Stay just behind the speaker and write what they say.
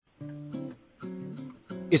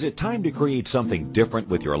Is it time to create something different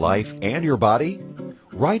with your life and your body?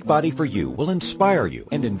 Right Body for You will inspire you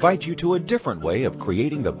and invite you to a different way of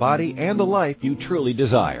creating the body and the life you truly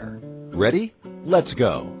desire. Ready? Let's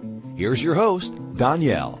go. Here's your host,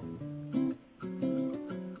 Danielle.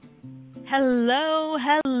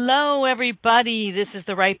 Hello, everybody. This is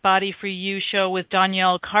the Right Body for You show with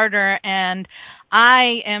Danielle Carter, and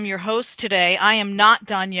I am your host today. I am not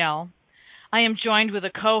Danielle. I am joined with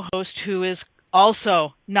a co-host who is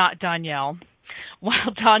also not Danielle.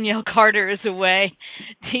 While Danielle Carter is away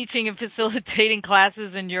teaching and facilitating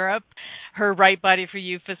classes in Europe, her Right Body for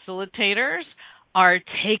You facilitators are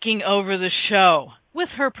taking over the show. With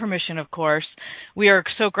her permission, of course. We are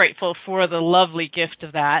so grateful for the lovely gift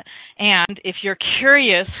of that. And if you're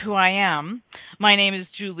curious who I am, my name is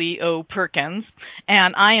Julie O. Perkins,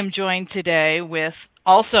 and I am joined today with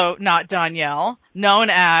also not Danielle, known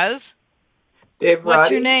as... Deb What's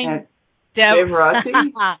Roddy your name? Deb Roddy.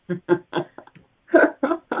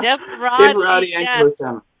 Deb Roddy Angela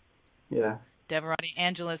Salmon. Yeah. Deb Roddy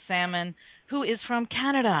Angela Salmon, who is from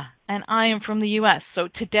Canada, and I am from the U.S. So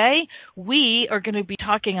today we are going to be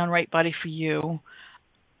talking on Right Body for You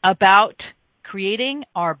about creating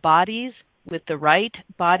our bodies with the Right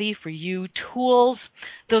Body for You tools.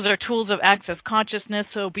 Those are tools of access consciousness.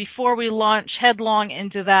 So before we launch headlong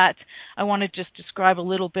into that, I want to just describe a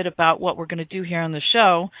little bit about what we're going to do here on the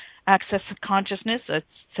show. Access consciousness, a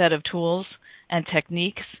set of tools and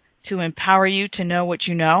techniques to empower you to know what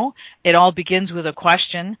you know. It all begins with a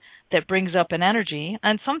question that brings up an energy,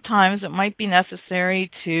 and sometimes it might be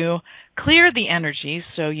necessary to clear the energy.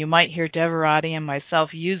 So you might hear Devarati and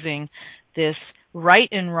myself using this right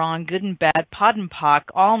and wrong, good and bad, pod and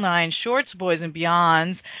pock, all nine, shorts, boys and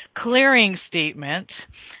beyonds, clearing statement.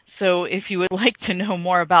 So if you would like to know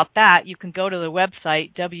more about that, you can go to the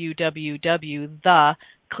website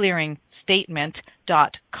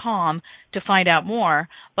www.theclearingstatement.com to find out more.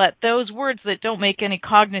 But those words that don't make any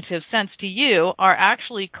cognitive sense to you are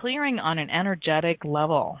actually clearing on an energetic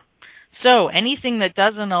level. So anything that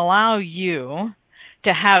doesn't allow you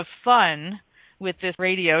to have fun with this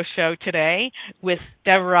radio show today with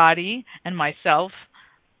Devarati and myself,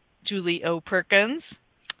 Julie O. Perkins,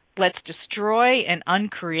 let's destroy and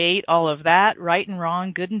uncreate all of that, right and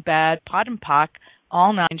wrong, good and bad, pod and pock,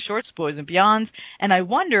 all nine, shorts, boys and beyonds, and I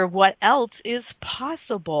wonder what else is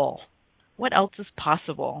possible. What else is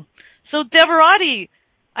possible? So, Devarati,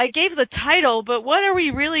 I gave the title, but what are we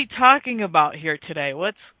really talking about here today?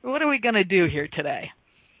 What are we going to do here today?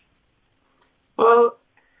 Well,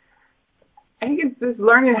 I think it's just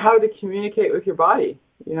learning how to communicate with your body.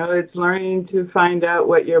 You know, it's learning to find out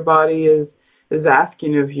what your body is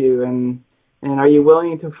asking of you, and are you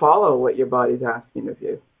willing to follow what your body's asking of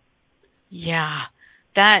you? Yeah,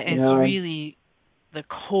 that is really the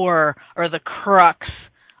core or the crux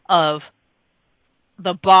of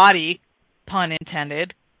the body, pun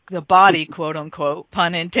intended, the body, quote unquote,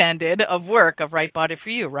 pun intended, of work of Right Body for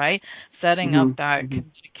You, right? Setting up that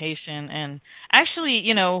communication. And actually,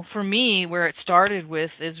 you know, for me, where it started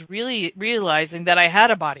with is really realizing that I had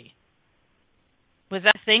a body. Was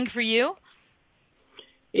that a thing for you?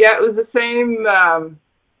 Yeah, it was the same,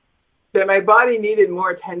 that my body needed more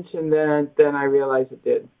attention than I realized it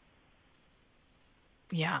did.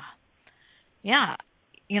 Yeah.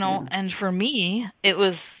 You know, and for me, it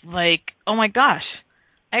was like, oh my gosh,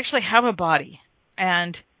 I actually have a body,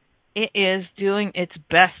 and it is doing its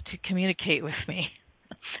best to communicate with me.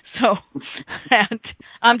 So, and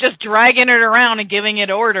I'm just dragging it around and giving it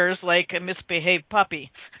orders like a misbehaved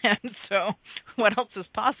puppy. And so, what else is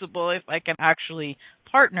possible if I can actually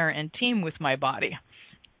partner and team with my body?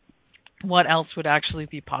 What else would actually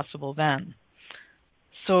be possible then?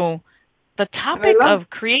 So, the topic of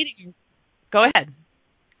creating... Go ahead.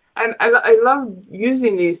 I love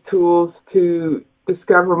using these tools to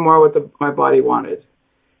discover more what my body wanted.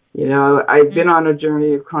 You know, I've been on a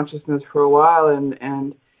journey of consciousness for a while,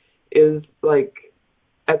 and it was like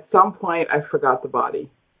at some point I forgot the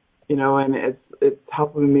body. You know, and it's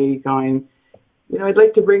helping me going, you know, I'd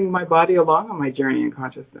like to bring my body along on my journey in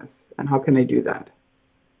consciousness, and how can I do that?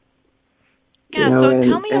 Yeah, so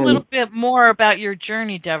tell me a little bit more about your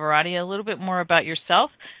journey, Devarati, a little bit more about yourself,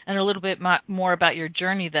 and a little bit more about your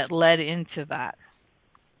journey that led into that.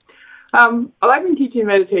 Well, I've been teaching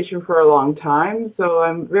meditation for a long time, so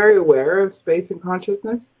I'm very aware of space and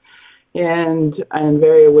consciousness, and I'm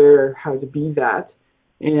very aware how to be that.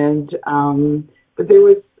 But there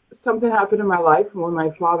was something happened in my life when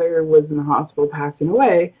my father was in the hospital passing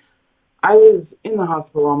away. I was in the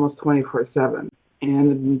hospital almost 24/7,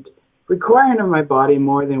 and requiring of my body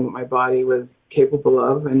more than what my body was capable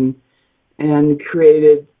of, and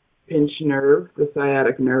created pinched nerve, the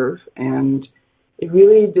sciatic nerve, and it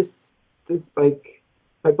really just like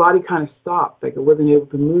my body kind of stopped. Like I wasn't able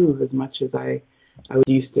to move as much as I was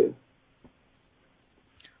used to.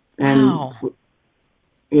 And wow.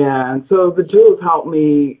 yeah, and so the tools help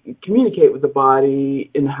me communicate with the body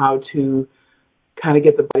in how to kind of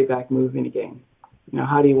get the body back moving again. You know,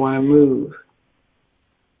 how do you want to move?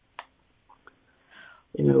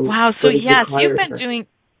 You know, wow. So yes, you've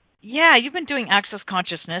been doing Access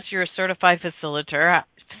Consciousness. You're a certified facilitator,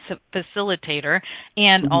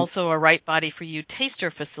 and also a Right Body for You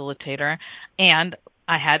taster facilitator. And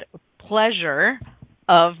I had pleasure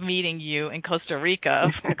of meeting you in Costa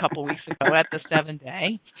Rica a couple weeks ago at the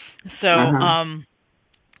 7-day. So,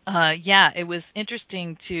 it was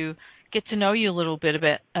interesting to get to know you a little bit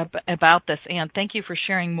about this. And thank you for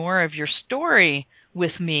sharing more of your story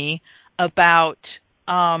with me about,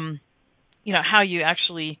 how you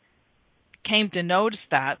actually came to notice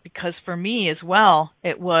that, because for me as well,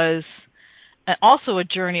 it was also a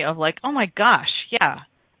journey of like, oh my gosh, yeah,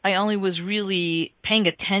 I only was really paying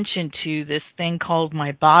attention to this thing called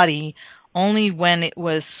my body only when it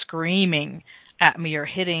was screaming at me or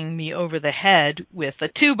hitting me over the head with a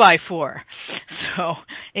 2x4. So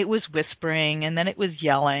it was whispering, and then it was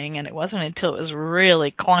yelling, and it wasn't until it was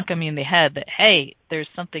really clonking me in the head that, hey, there's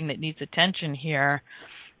something that needs attention here,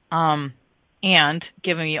 and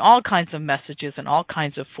giving me all kinds of messages in all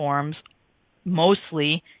kinds of forms,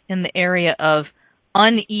 mostly in the area of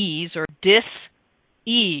unease or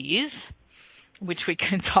dis-ease, which we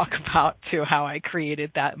can talk about too, how I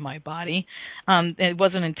created that in my body. It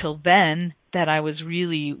wasn't until then that I was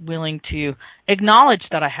really willing to acknowledge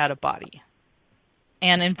that I had a body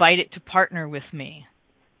and invite it to partner with me.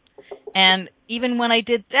 And even when I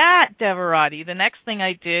did that, Devarati, the next thing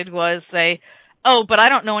I did was say, oh, but I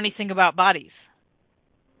don't know anything about bodies.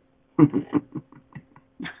 So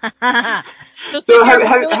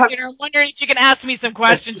I'm wondering if you can ask me some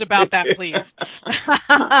questions about that, please.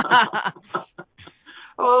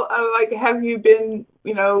 Well, have you been,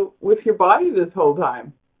 with your body this whole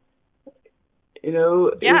time?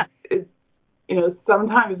 Yeah.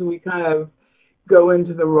 Sometimes we kind of go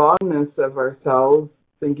into the wrongness of ourselves,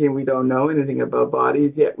 thinking we don't know anything about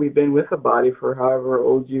bodies, yet we've been with a body for however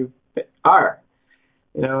old you are.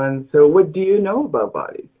 And so what do you know about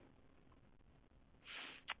bodies?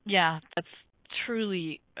 Yeah, that's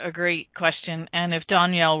truly a great question. And if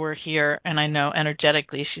Danielle were here, and I know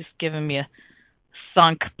energetically she's giving me a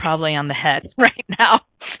thunk probably on the head right now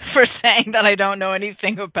for saying that I don't know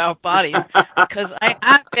anything about bodies, because I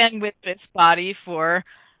have been with this body for,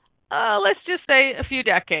 let's just say, a few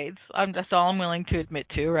decades. That's all I'm willing to admit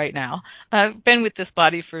to right now. I've been with this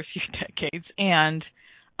body for a few decades, and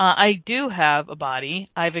I do have a body.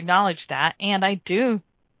 I've acknowledged that, and I do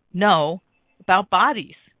know about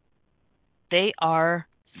bodies. They are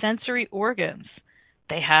sensory organs.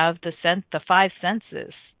 They have the 5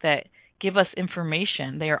 senses that give us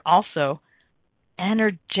information. They are also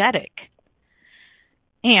energetic,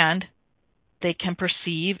 and they can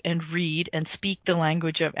perceive and read and speak the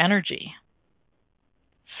language of energy.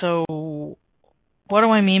 So what do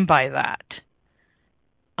I mean by that?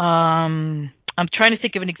 I'm trying to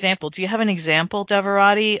think of an example. Do you have an example,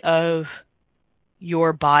 Devarati, of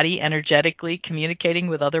your body energetically communicating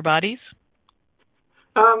with other bodies?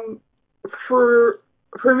 For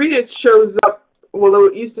me, it shows up. Well,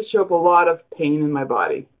 it used to show up a lot of pain in my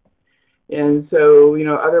body, and so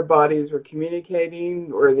other bodies were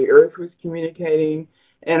communicating, or the earth was communicating,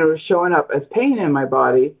 and it was showing up as pain in my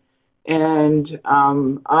body, and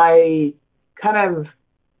I kind of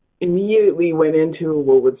immediately went into,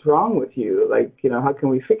 well, what's wrong with you? Like, how can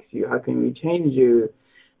we fix you? How can we change you?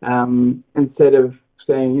 Instead of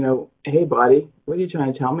saying, hey, body, what are you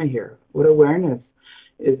trying to tell me here? What awareness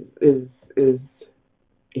is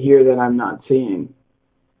here that I'm not seeing?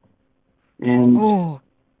 And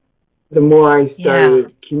the more I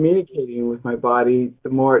started communicating with my body, the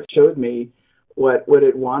more it showed me what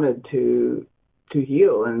it wanted to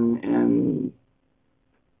heal, and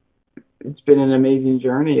it's been an amazing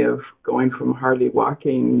journey of going from hardly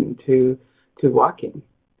walking to walking,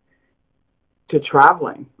 to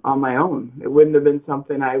traveling on my own. It wouldn't have been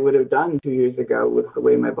something I would have done 2 years ago with the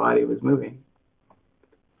way my body was moving.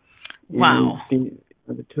 Wow. And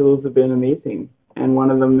the tools have been amazing. And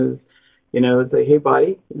one of them is, say, hey,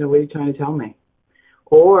 body, what are you trying to tell me?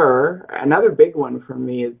 Or another big one for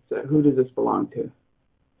me is, who does this belong to?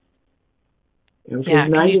 Can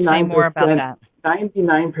you say more about that?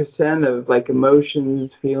 99% of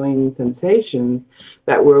emotions, feelings, sensations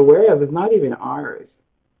that we're aware of is not even ours.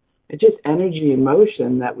 It's just energy and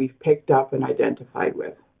motion that we've picked up and identified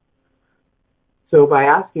with. So by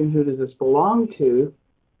asking who does this belong to,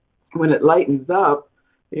 when it lightens up,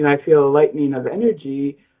 I feel a lightening of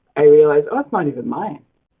energy, I realize, oh, it's not even mine.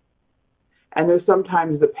 And there's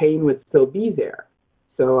sometimes the pain would still be there.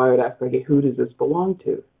 So I would ask, okay, who does this belong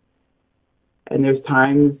to? And there's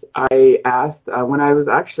times I asked, when I was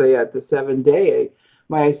actually at the 7-day,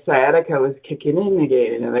 my sciatica was kicking in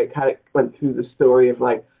again, and I kind of went through the story of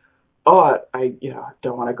like, oh, I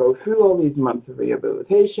don't want to go through all these months of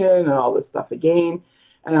rehabilitation and all this stuff again.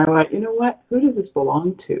 And I went, you know what? Who does this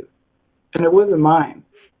belong to? And it wasn't mine.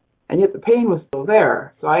 And yet the pain was still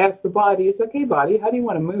there. So I asked the body, it's okay, body, how do you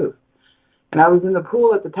want to move? And I was in the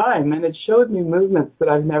pool at the time, and it showed me movements that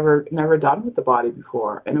I've never done with the body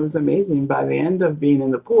before. And it was amazing. By the end of being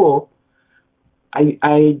in the pool,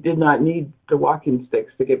 I did not need the walking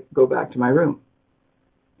sticks to go back to my room.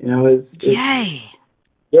 Yay!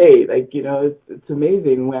 Yay! It's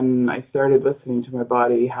amazing when I started listening to my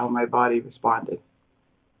body, how my body responded.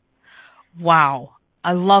 Wow.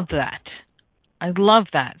 I love that.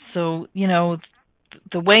 So,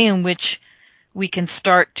 the way in which we can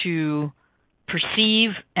start to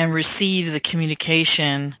perceive and receive the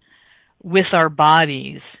communication with our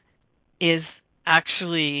bodies is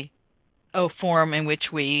actually a form in which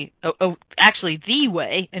actually the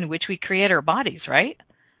way in which we create our bodies, right?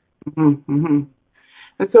 Mm-hmm.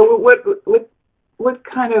 And so what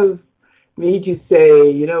kind of made you say,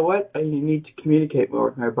 you know what, I need to communicate more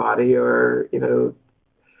with my body, or,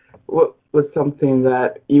 what was something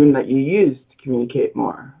that you used to communicate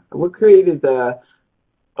more? What created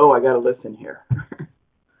I got to listen here?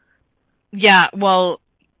 Yeah, well,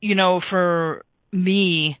 for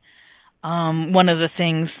me, one of the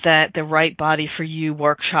things that the Right Body for You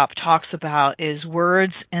workshop talks about is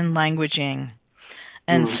words and languaging.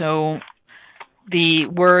 And so the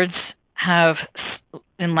words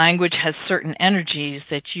and language has certain energies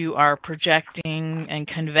that you are projecting and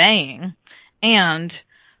conveying. And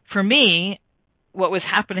for me, what was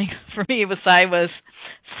happening for me was I was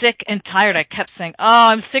sick and tired. I kept saying, oh,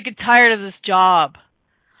 I'm sick and tired of this job.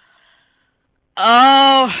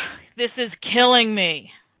 Oh, this is killing me.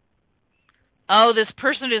 Oh, this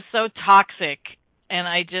person is so toxic, and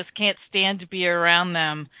I just can't stand to be around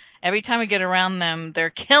them. Every time I get around them,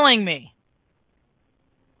 they're killing me.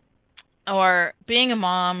 Or being a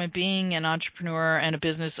mom and being an entrepreneur and a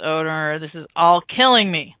business owner, this is all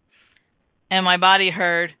killing me. And my body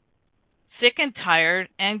heard sick and tired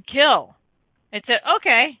and kill. It said,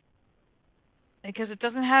 okay, because it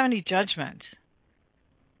doesn't have any judgment.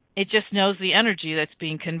 It just knows the energy that's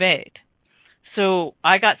being conveyed. So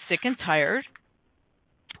I got sick and tired.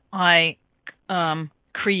 I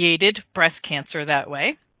created breast cancer that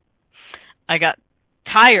way. I got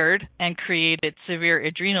tired and created severe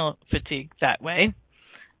adrenal fatigue that way.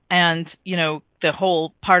 And, the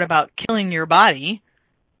whole part about killing your body,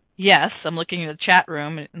 yes, I'm looking at the chat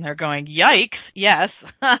room and they're going, yikes, yes.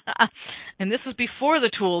 And this was before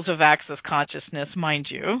the tools of Access Consciousness, mind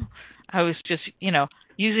you. I was just,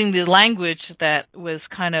 using the language that was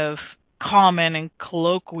kind of common and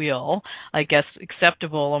colloquial, I guess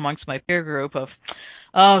acceptable amongst my peer group of,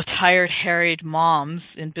 tired, harried moms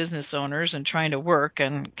and business owners and trying to work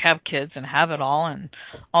and have kids and have it all and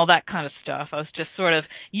all that kind of stuff. I was just sort of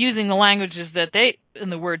using the languages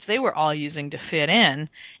and the words they were all using to fit in.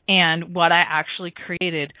 And what I actually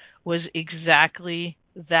created was exactly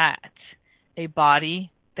that. A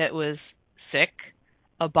body that was sick,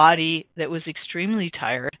 a body that was extremely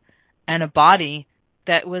tired, and a body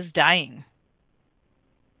that was dying.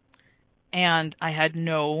 And I had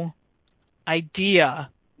no idea,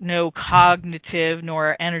 no cognitive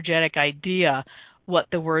nor energetic idea what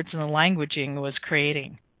the words and the languaging was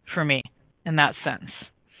creating for me in that sense.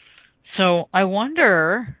 So I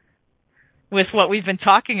wonder, with what we've been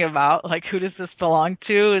talking about, like who does this belong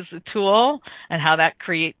to as a tool and how that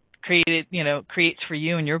creates for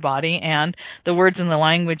you and your body, and the words and the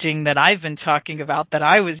languaging that I've been talking about that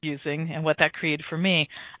I was using and what that created for me.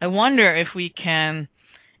 I wonder if we can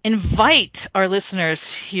invite our listeners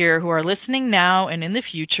here who are listening now and in the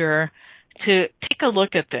future to take a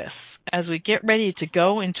look at this as we get ready to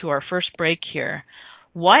go into our first break here.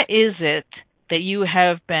 What is it that you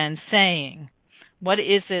have been saying? What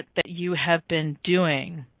is it that you have been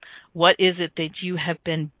doing? What is it that you have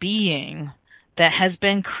been being that has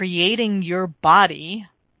been creating your body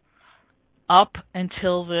up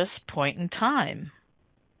until this point in time?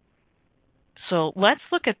 So let's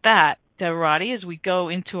look at that, Devarati, as we go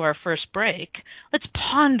into our first break. Let's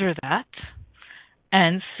ponder that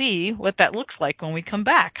and see what that looks like when we come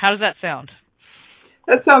back. How does that sound?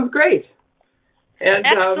 That sounds great. And,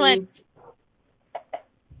 excellent.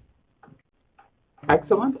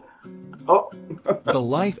 Excellent. Oh. The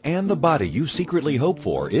life and the body you secretly hope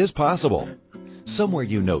for is possible. Somewhere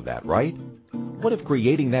you know that, right? What if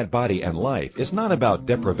creating that body and life is not about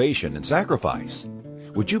deprivation and sacrifice?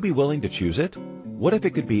 Would you be willing to choose it? What if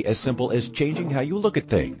it could be as simple as changing how you look at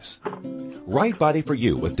things? Right Body for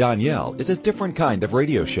You with Danielle is a different kind of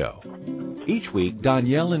radio show. Each week,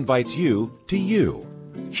 Danielle invites you to you.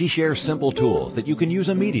 She shares simple tools that you can use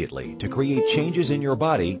immediately to create changes in your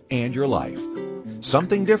body and your life.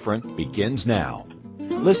 Something different begins now.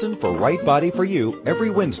 Listen for Right Body for You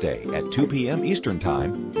every Wednesday at 2 p.m. Eastern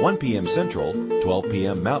Time, 1 p.m. Central, 12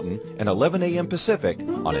 p.m. Mountain, and 11 a.m. Pacific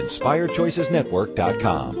on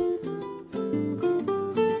InspiredChoicesNetwork.com.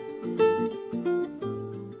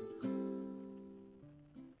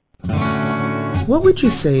 What would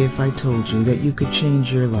you say if I told you that you could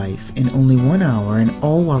change your life in only 1 hour and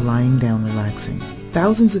all while lying down relaxing?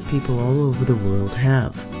 Thousands of people all over the world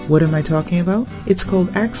have. What am I talking about? It's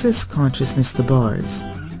called Access Consciousness, the bars.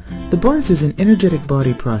 The bars is an energetic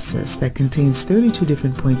body process that contains 32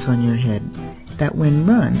 different points on your head that when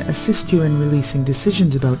run assist you in releasing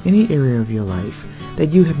decisions about any area of your life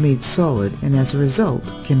that you have made solid and as a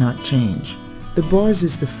result cannot change. The bars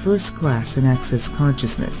is the first class in Access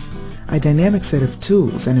Consciousness, a dynamic set of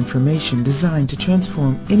tools and information designed to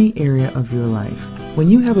transform any area of your life. When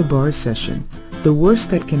you have a bars session, the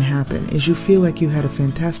worst that can happen is you feel like you had a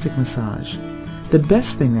fantastic massage. The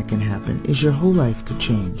best thing that can happen is your whole life could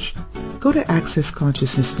change. Go to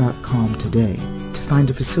accessconsciousness.com today to find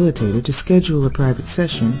a facilitator to schedule a private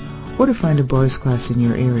session or to find a bars class in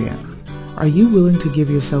your area. Are you willing to give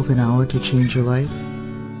yourself an hour to change your life?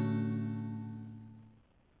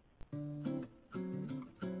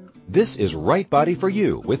 This is Right Body for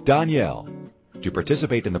You with Danielle. To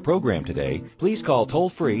participate in the program today, please call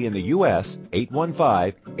toll-free in the U.S.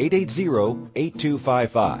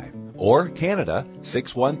 815-880-8255 or Canada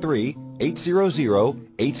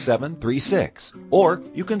 613-800-8736. Or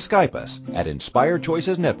you can Skype us at Inspired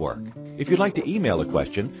Choices Network. If you'd like to email a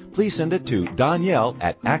question, please send it to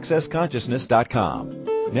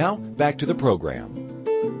Danielle@accessconsciousness.com. Now, back to the program.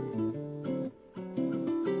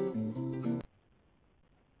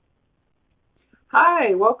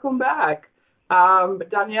 Hi, welcome back.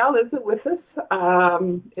 Danielle isn't with us.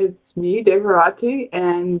 It's me, Devarati,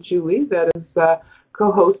 and Julie that is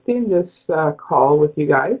co-hosting this call with you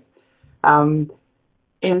guys. And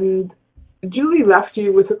Julie left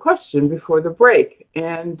you with a question before the break.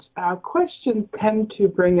 And questions tend to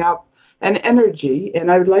bring up an energy,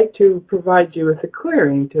 and I would like to provide you with a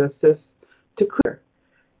clearing to assist to clear.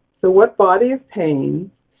 So what body of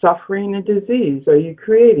pain, suffering, and disease are you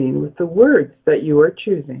creating with the words that you are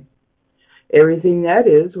choosing? Everything that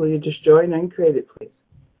is, will you destroy and uncreate it, please?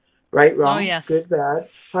 Right, wrong, yes. Good, bad,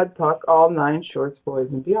 PUD, PUCK, all 9, shorts,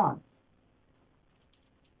 boys, and beyond.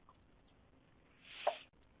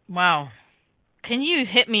 Wow. Can you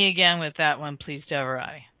hit me again with that one, please,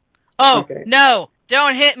 Devarati? Oh, okay. No,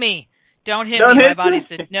 don't hit me. Don't hit me. My body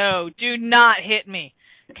said, no, do not hit me.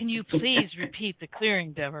 Can you please repeat the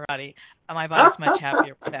clearing, Devarati? My body's much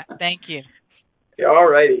happier with that. Thank you. All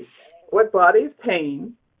righty. What body of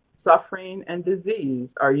pain, suffering, and disease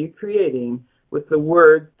are you creating with the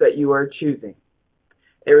words that you are choosing?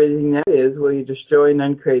 Everything that is, will you destroy and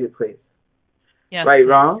uncreate it, please? Yes, right, please.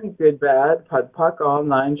 wrong, good, bad, PUD, PUCK, all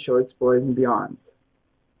 9, shorts, boys, and beyond.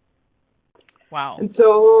 Wow. And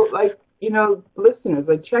so, listeners,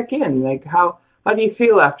 check in. How do you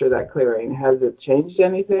feel after that clearing? Has it changed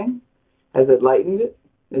anything? Has it lightened it?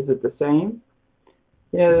 Is it the same?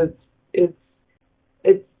 It's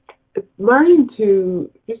learning to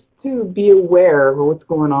be aware of what's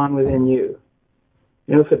going on within you.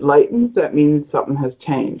 If it lightens, that means something has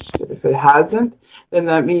changed. If it hasn't, then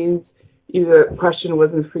that means either the question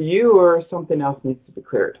wasn't for you or something else needs to be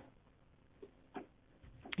cleared.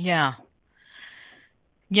 Yeah.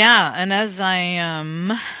 Yeah, and as I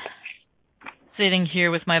am sitting here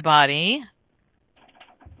with my body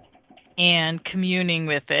and communing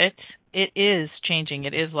with it, it is changing.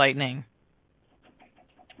 It is lightening.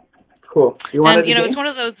 Cool. It's one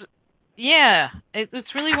of those,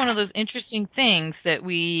 it's really one of those interesting things that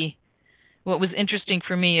what was interesting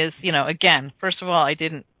for me is, again, first of all, I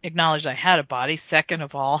didn't acknowledge I had a body. Second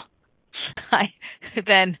of all, I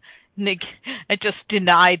just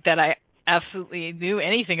denied that I absolutely knew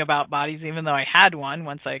anything about bodies, even though I had one,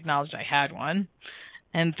 once I acknowledged I had one.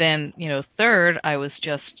 And then, third, I was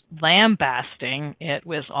just lambasting it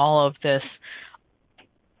with all of this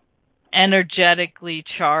energetically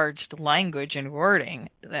charged language and wording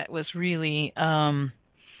that was really,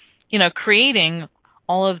 creating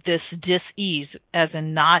all of this dis-ease, as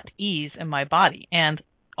in not ease in my body, and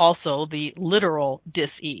also the literal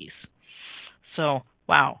dis-ease. So,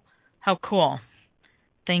 wow, how cool.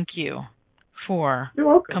 Thank you for You're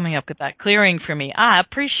welcome. coming up with that clearing for me. I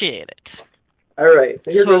appreciate it. All right,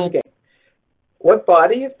 so here goes again. What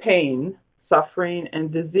body of pain, suffering,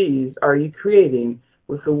 and disease are you creating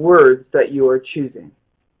with the words that you are choosing?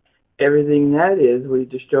 Everything that is, will you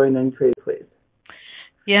destroy and uncreate, please?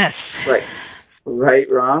 Yes. Right,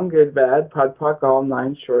 wrong, good, bad, POD, POC, all,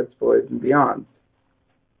 9 shorts, boys, and beyond.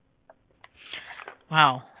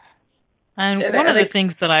 Wow. And one of the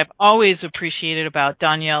things that I've always appreciated about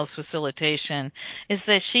Danielle's facilitation is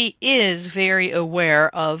that she is very aware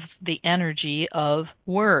of the energy of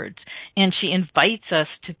words, and she invites us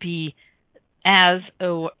to be as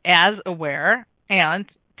aware and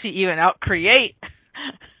to even outcreate,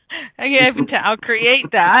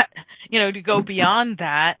 that, to go beyond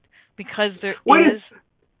that, because there is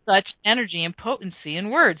such energy and potency in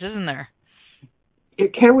words, isn't there?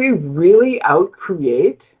 Can we really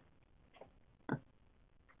outcreate?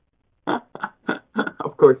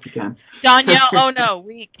 Of course you can. Danielle, oh no,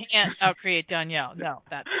 we can't outcreate Danielle. No,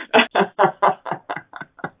 that's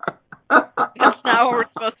not what we're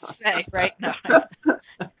supposed to say right now.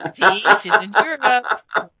 She's in Europe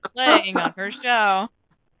playing on her show.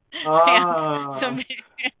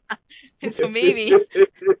 So maybe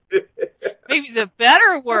the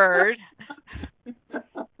better word.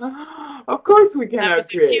 Of course we can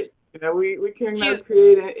outcreate. We can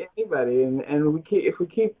outcreate anybody, and if we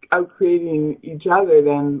keep outcreating each other,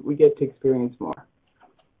 then we get to experience more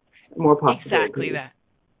possibilities. Exactly that.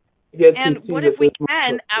 And what if we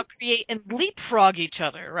can outcreate and leapfrog each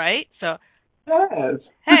other, right? So, yes.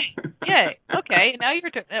 Hey, yay, okay, now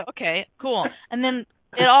you're okay, cool. And then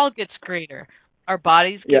it all gets greater. Our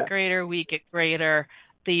bodies get greater, we get greater.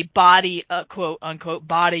 The body, quote unquote,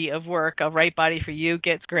 body of work, a right body for you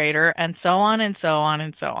gets greater, and so on and so on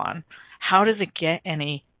and so on. How does it get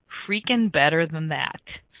any freaking better than that?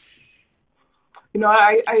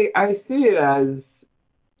 I see it as,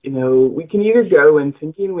 we can either go in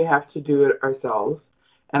thinking we have to do it ourselves,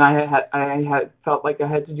 and I had felt like I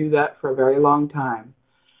had to do that for a very long time,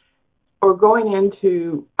 or going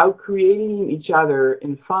into outcreating each other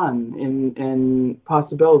in fun, in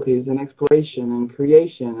possibilities, and exploration, and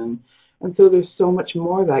creation, and so there's so much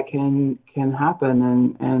more that can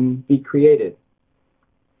happen and be created.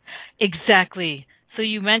 Exactly. So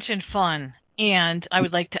you mentioned fun, and I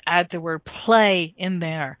would like to add the word play in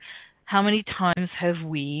there. How many times have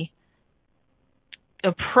we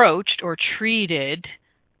approached or treated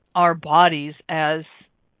our bodies as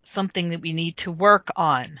something that we need to work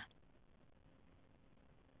on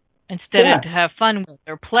instead of to have fun with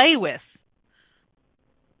or play with?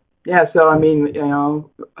 Yeah, so I mean,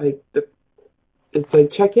 it's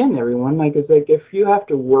like check in, everyone. It's like if you have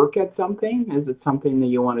to work at something, is it something that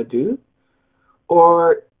you want to do?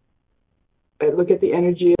 Or look at the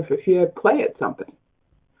energy of if you play at something.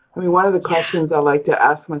 I mean, one of the questions I like to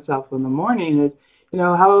ask myself in the morning is,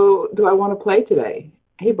 how do I want to play today?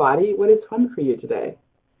 Hey, body, what is fun for you today?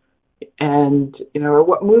 And, or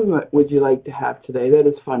what movement would you like to have today that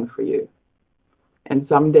is fun for you? And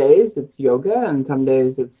some days it's yoga, and some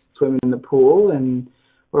days it's swimming in the pool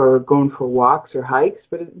or going for walks or hikes,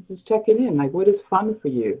 but it's just checking in, what is fun for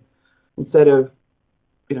you? Instead of,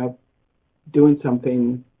 doing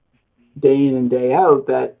something day in and day out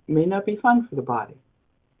that may not be fun for the body.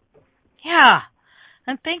 Yeah,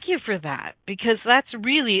 and thank you for that, because that's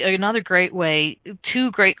really another great way,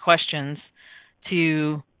 2 great questions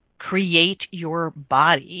to create your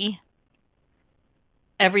body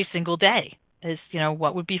every single day is,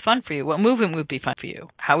 what would be fun for you? What movement would be fun for you?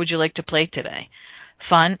 How would you like to play today?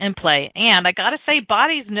 Fun and play. And I got to say,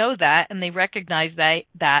 bodies know that, and they recognize that,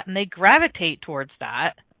 and they gravitate towards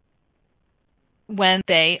that when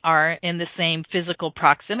they are in the same physical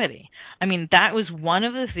proximity. I mean, that was one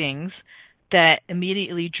of the things that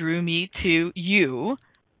immediately drew me to you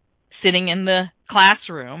sitting in the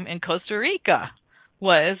classroom in Costa Rica,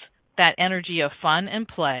 was that energy of fun and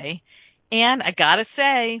play. And I gotta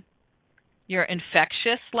say, your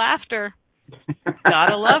infectious laughter.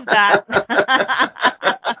 Gotta love that.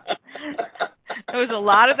 There was a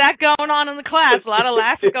lot of that going on in the class, a lot of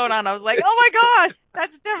laughs going on. I was like, oh my gosh,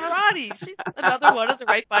 that's Deverani. She's another one of the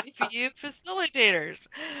Right Body for You facilitators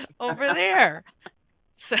over there.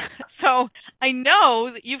 So I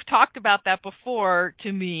know that you've talked about that before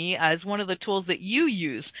to me as one of the tools that you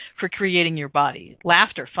use for creating your body.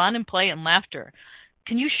 Laughter, fun and play and laughter.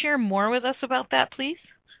 Can you share more with us about that, please?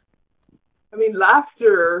 I mean,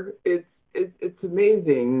 laughter it's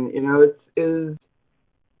amazing.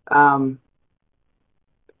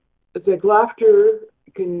 It's like laughter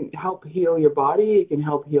can help heal your body. It can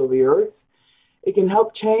help heal the earth. it can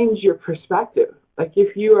help change your perspective. Like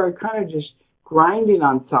if you are kind of just grinding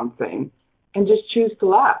on something, and just choose to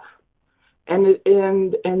laugh. And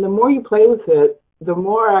the more you play with it, the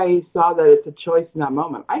more I saw that it's a choice in that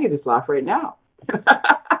moment. I can just laugh right now.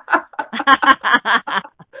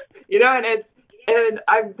 And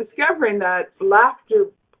I'm discovering that laughter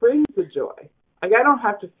brings the joy. Like I don't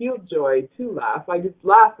have to feel joy to laugh. I just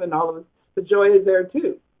laugh, and all of the joy is there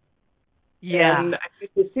too. Yeah. And I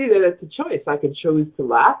get to see that it's a choice. I could choose to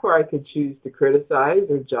laugh, or I could choose to criticize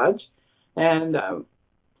or judge. And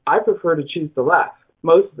I prefer to choose to laugh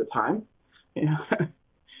most of the time. And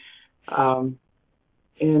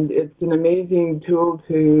it's an amazing tool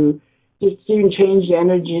to just even change the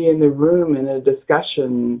energy in the room in a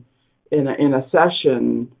discussion, in a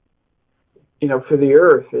session, for the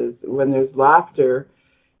earth. Is when there's laughter,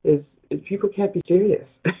 is people can't be serious.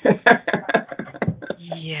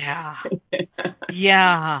 Yeah.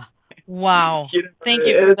 Yeah. Wow. Thank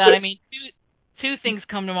you for that. I mean, two things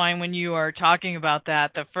come to mind when you are talking about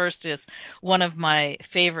that. The first is one of my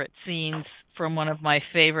favorite scenes from one of my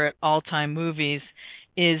favorite all-time movies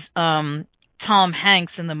is Tom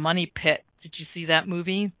Hanks in The Money Pit. Did you see that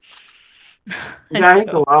movie? Yeah,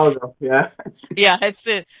 it's a while ago. Yeah. Yeah,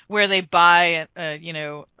 it's where they buy a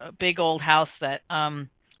big old house that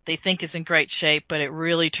they think is in great shape, but it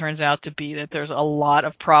really turns out to be that there's a lot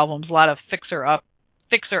of problems, a lot of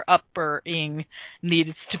fixer-uppering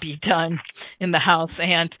needs to be done in the house.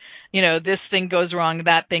 And, this thing goes wrong,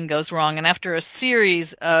 that thing goes wrong. And after a series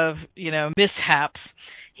of, mishaps,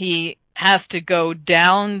 he has to go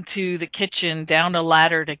down to the kitchen, down a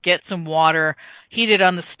ladder to get some water, heat it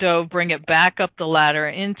on the stove, bring it back up the ladder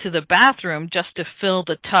into the bathroom just to fill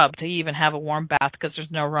the tub, to even have a warm bath because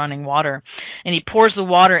there's no running water. And he pours the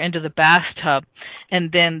water into the bathtub,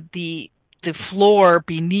 and then the floor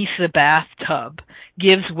beneath the bathtub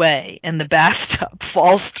gives way, and the bathtub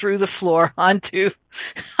falls through the floor onto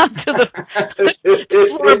the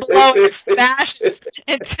floor below, and smashes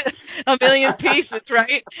into a million pieces,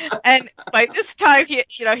 right? And by this time, he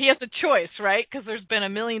has a choice, right? Because there's been a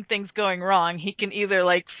million things going wrong. He can either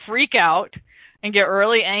freak out and get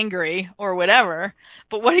really angry or whatever.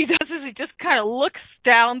 But what he does is he just kind of looks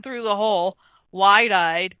down through the hole,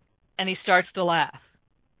 wide-eyed, and he starts to laugh.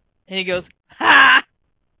 And he goes, ha!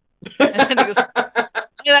 And then he goes,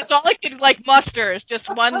 yeah, that's all I could muster is just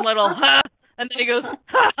one little ha. And then he goes,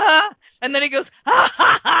 ha ha. And then he goes, ha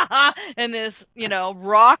ha ha ha. And this,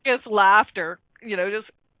 raucous laughter,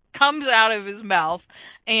 just comes out of his mouth.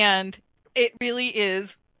 And it really is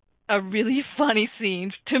a really funny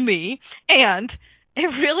scene to me. And it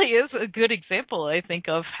really is a good example, I think,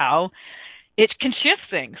 of how it can shift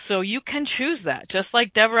things. So you can choose that. Just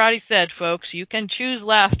like Devarati said, folks, you can choose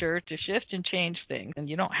laughter to shift and change things. And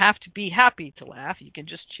you don't have to be happy to laugh. You can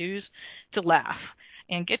just choose to laugh.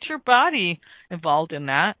 And get your body involved in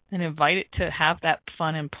that and invite it to have that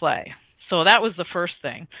fun and play. So that was the first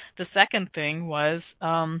thing. The second thing was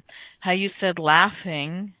how you said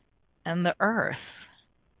laughing and the earth.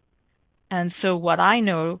 And so what I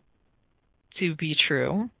know to be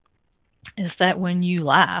true is that when you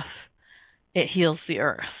laugh, it heals the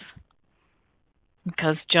earth.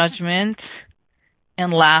 Because judgment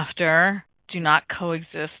and laughter do not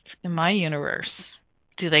coexist in my universe.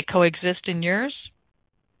 Do they coexist in yours?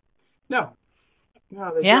 No,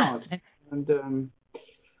 they don't.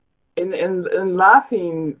 And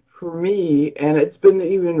laughing for me, and it's been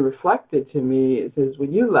even reflected to me, it says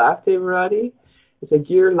when you laugh, Devarati, it's like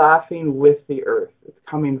you're laughing with the earth. It's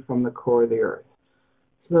coming from the core of the earth.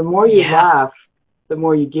 So the more you laugh, the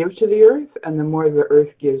more you give to the earth, and the more the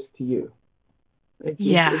earth gives to you. It's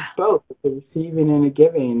both. It's a receiving and a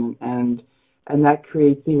giving, and that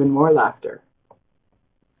creates even more laughter.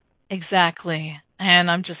 Exactly.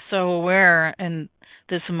 And I'm just so aware in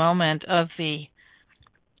this moment of the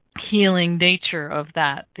healing nature of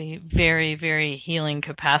that, the very, very healing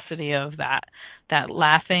capacity of that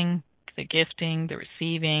laughing, the gifting, the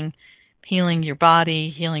receiving, healing your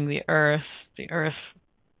body, healing the earth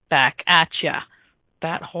back at ya.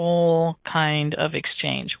 That whole kind of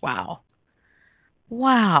exchange. Wow.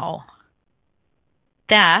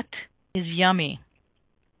 That is yummy.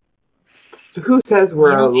 So who says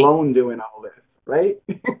we're alone doing all this, right?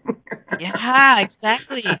 Yeah,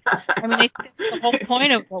 exactly. I mean, I think the whole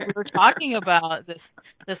point of what we were talking about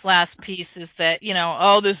this last piece is that,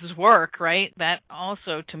 this is work, right? That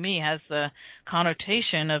also, to me, has the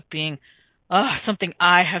connotation of being something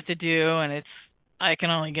I have to do, and I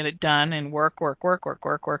can only get it done and work.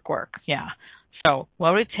 Yeah. So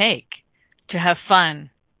what would it take to have fun,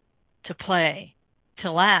 to play,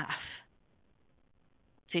 to laugh,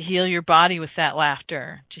 to heal your body with that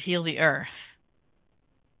laughter, to heal the earth?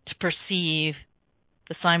 to perceive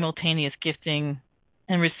the simultaneous gifting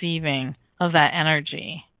and receiving of that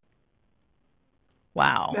energy.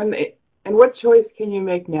 Wow. And what choice can you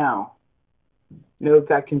make now?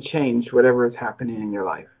 That can change whatever is happening in your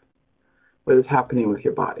life, what is happening with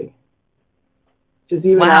your body. Just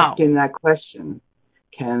even asking that question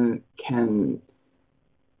can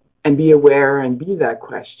and be aware and be that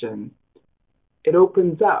question. It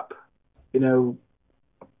opens up,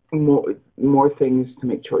 more things to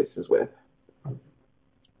make choices with.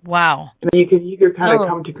 Wow. You can either kind of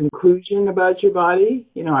come to conclusion about your body.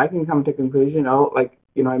 I can come to conclusion, I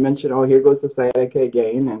mentioned, here goes the sciatica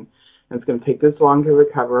again, and it's going to take this long to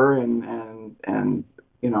recover, and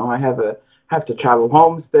I have to travel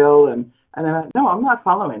home still, and then no, I'm not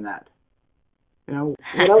following that.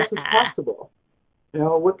 What else is possible?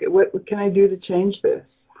 What can I do to change this?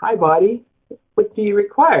 Hi, body, what do you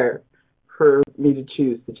require for me to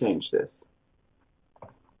choose to change this?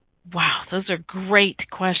 Wow, those are great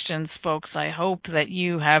questions, folks. I hope that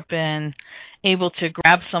you have been able to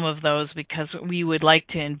grab some of those, because we would like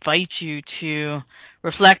to invite you to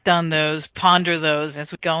reflect on those, ponder those as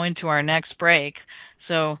we go into our next break.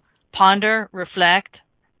 So ponder, reflect,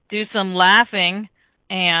 do some laughing,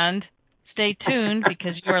 and stay tuned,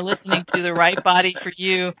 because you are listening to the Right Body for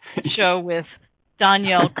You show with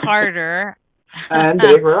Danielle Carter. And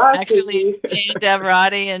Dave Roddy. Actually, Dave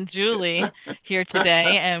Roddy and Julie here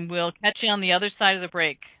today, and we'll catch you on the other side of the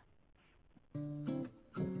break.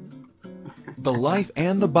 The life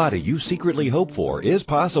and the body you secretly hope for is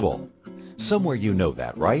possible. Somewhere you know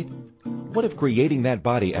that, right? What if creating that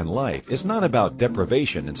body and life is not about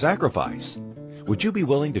deprivation and sacrifice? Would you be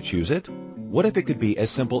willing to choose it? What if it could be as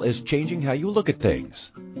simple as changing how you look at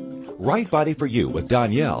things? Right Body for You with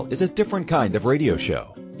Danielle is a different kind of radio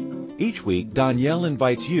show. Each week, Danielle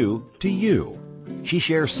invites you to you. She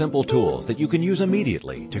shares simple tools that you can use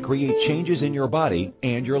immediately to create changes in your body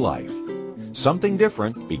and your life. Something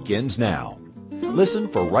different begins now. Listen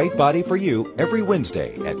for Right Body for You every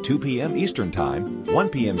Wednesday at 2 p.m. Eastern Time, 1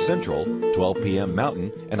 p.m. Central, 12 p.m.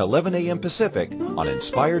 Mountain, and 11 a.m. Pacific on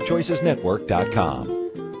InspiredChoicesNetwork.com.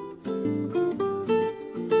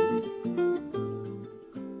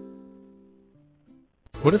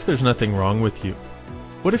 What if there's nothing wrong with you?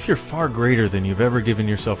 What if you're far greater than you've ever given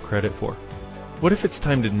yourself credit for? What if it's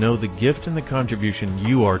time to know the gift and the contribution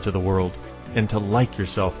you are to the world, and to like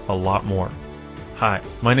yourself a lot more? Hi,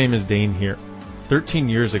 my name is Dane here. 13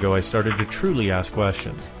 years ago, I started to truly ask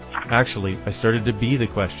questions. Actually, I started to be the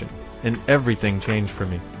question, and everything changed for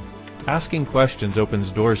me. Asking questions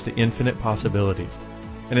opens doors to infinite possibilities.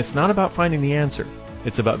 And it's not about finding the answer,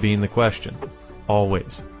 it's about being the question.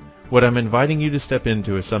 Always. What I'm inviting you to step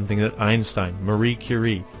into is something that Einstein, Marie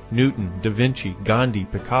Curie, Newton, Da Vinci, Gandhi,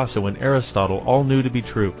 Picasso, and Aristotle all knew to be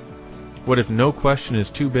true. What if no question is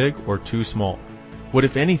too big or too small? What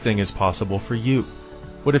if anything is possible for you?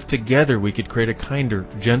 What if together we could create a kinder,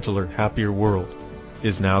 gentler, happier world?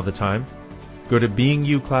 Is now the time? Go to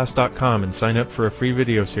beingyouclass.com and sign up for a free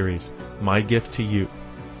video series, My Gift to You.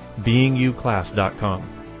 beingyouclass.com.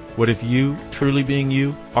 What if you, truly being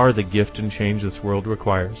you, are the gift and change this world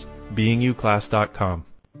requires? beingyouclass.com.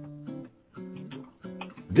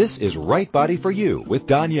 This is Right Body for You with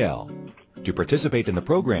Danielle. To participate in the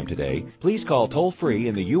program today, please call toll-free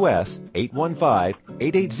in the U.S.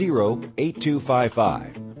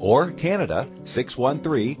 815-880-8255 or Canada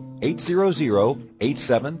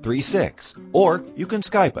 613-800-8736. Or you can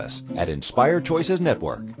Skype us at Inspired Choices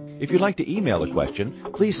Network. If you'd like to email a question,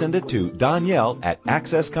 please send it to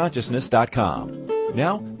Danielle@accessconsciousness.com.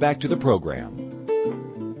 Now, back to the program.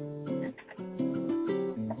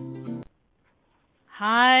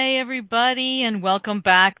 Hi, everybody, and welcome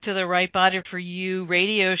back to the Right Body for You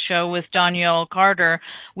radio show with Danielle Carter,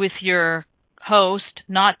 with your host,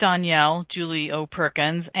 not Danielle, Julie O.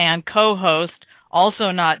 Perkins, and co-host, also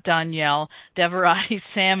not Danielle, Devarati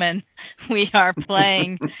Salmon. We are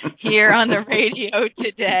playing here on the radio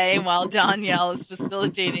today while Danielle is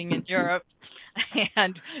facilitating in Europe.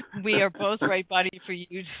 And we are both Right Body for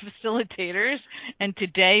You facilitators. And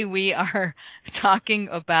today we are talking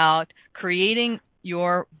about creating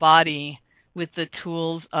your body with the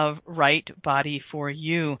tools of Right Body for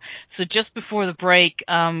You. So just before the break,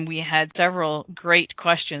 we had several great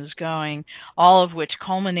questions going, all of which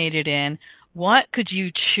culminated in, what could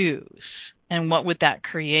you choose? And what would that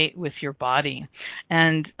create with your body?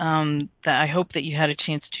 And I hope that you had a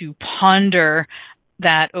chance to ponder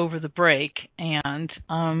that over the break. And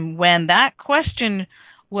when that question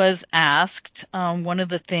was asked, one of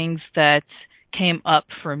the things that came up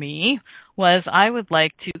for me was I would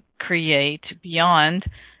like to create, beyond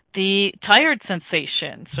the tired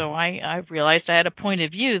sensation. So I realized I had a point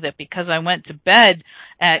of view that because I went to bed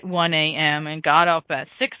at 1 a.m. and got up at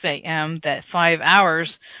 6 a.m., that 5 hours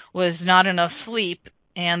was not enough sleep,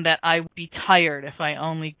 and that I would be tired if I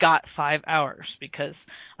only got 5 hours because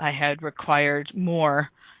I had required more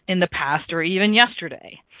in the past or even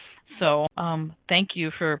yesterday. So thank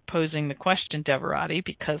you for posing the question, Devarati,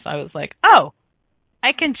 because I was like, oh,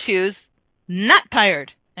 I can choose not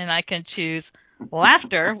tired, and I can choose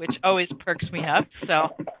laughter, which always perks me up.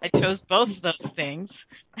 So I chose both of those things,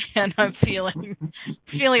 and I'm feeling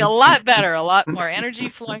a lot better, a lot more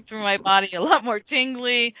energy flowing through my body, a lot more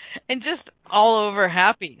tingly, and just all over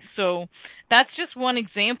happy. So that's just one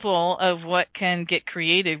example of what can get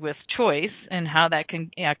created with choice and how that can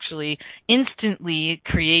actually instantly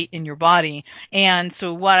create in your body. And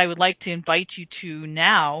so what I would like to invite you to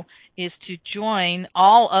now is to join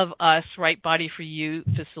all of us Right Body for You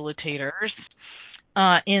facilitators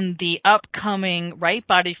in the upcoming Right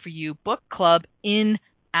Body for You book club in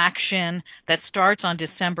action that starts on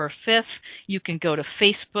December 5th. You can go to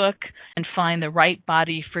Facebook and find the Right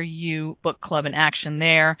Body for You book club in action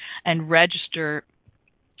there and register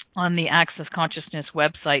on the Access Consciousness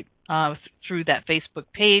website through that Facebook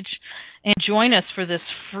page, and join us for this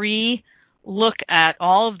free look at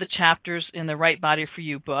all of the chapters in the Right Body for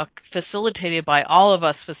You book, facilitated by all of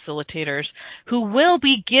us facilitators who will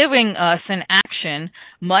be giving us an action,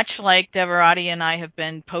 much like Devarati and I have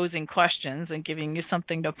been posing questions and giving you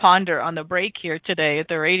something to ponder on the break here today at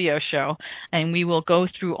the radio show. And we will go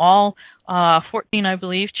through all 14, I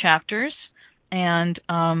believe, chapters and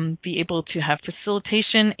be able to have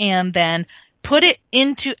facilitation and then put it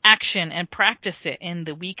into action and practice it in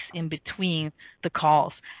the weeks in between the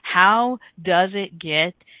calls. How does it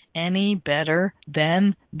get any better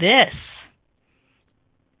than this?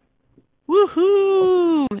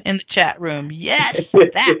 Woohoo! In the chat room. Yes,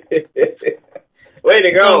 that. Way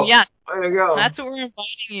to go. So, yeah, way to go. That's what we're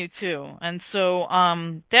inviting you to. And so,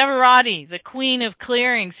 Devarati, the queen of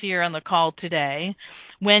clearings here on the call today,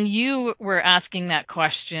 when you were asking that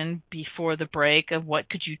question before the break of what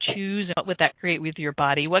could you choose and what would that create with your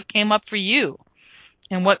body, what came up for you?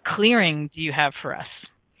 And what clearing do you have for us?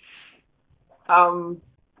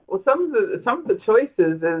 Well, some of the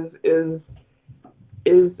choices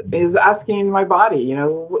is asking my body, you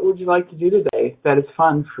know, what would you like to do today that is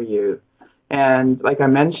fun for you? And like I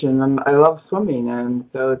mentioned, I love swimming, and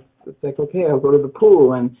so it's like, okay, I'll go to the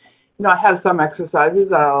pool, and you know, I have some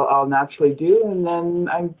exercises I'll naturally do, and then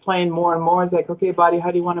I'm playing more and more. It's like, okay, body, how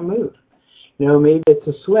do you want to move? You know, maybe it's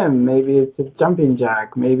a swim, maybe it's a jumping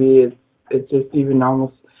jack, maybe it's just even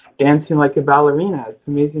almost dancing like a ballerina. It's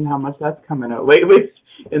amazing how much that's coming out lately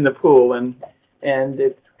in the pool, and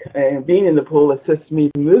being in the pool assists me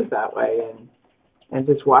to move that way, and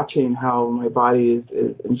just watching how my body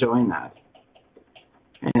is enjoying that.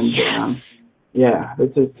 And yeah,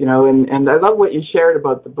 it's just, you know, and I love what you shared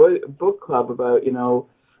about the book club, about, you know,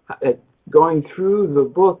 going through the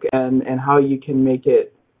book and how you can make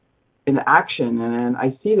it in action. And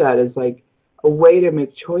I see that as like a way to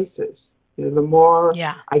make choices. You know, the more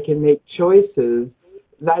I can make choices,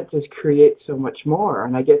 that just creates so much more.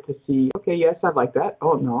 And I get to see, okay, yes, I like that.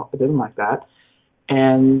 Oh, no, I didn't like that.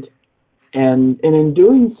 And in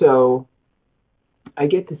doing so, I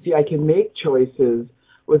get to see I can make choices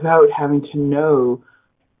without having to know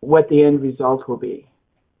what the end result will be.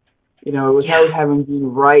 You know, without having to be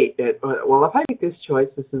right that, well, if I make this choice,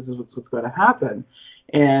 this is what's going to happen.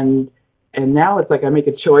 And now it's like I make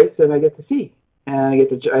a choice and I get to see. And I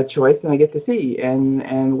get a choice and I get to see.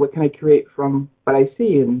 And what can I create from what I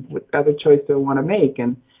see, and what other choice do I want to make?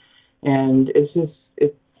 And it's just,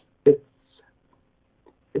 it's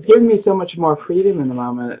given me so much more freedom in the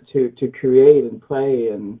moment to create and play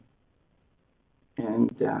and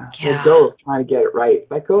let go of trying to get it right.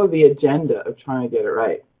 Let go of the agenda of trying to get it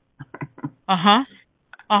right. And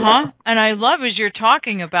I love as you're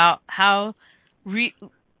talking about how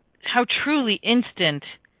truly instant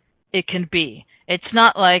it can be. It's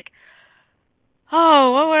not like,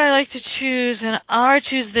 oh, what would I like to choose? And I'll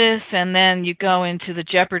choose this, and then you go into the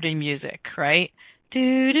Jeopardy music, right?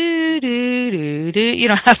 Do do do do do. You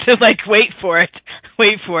don't have to like wait for it.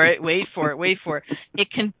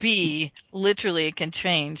 It can be literally. It can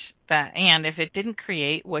change that. And if it didn't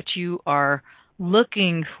create what you are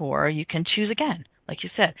looking for, you can choose again, like you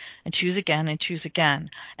said, and choose again and choose again.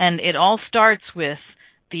 And it all starts with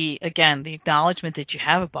the acknowledgement that you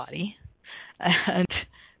have a body, and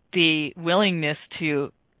the willingness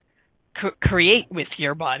to create with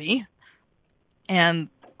your body, and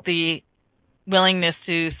the willingness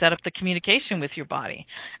to set up the communication with your body.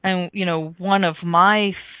 And, you know, one of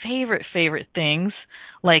my favorite things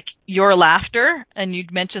like your laughter, and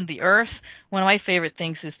you'd mentioned the earth. One of my favorite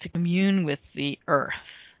things is to commune with the earth,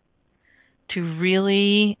 to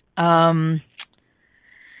really have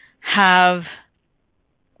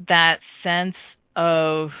that sense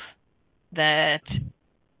of that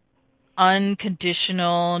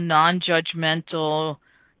unconditional, non-judgmental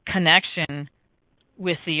connection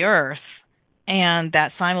with the earth, and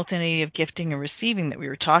that simultaneity of gifting and receiving that we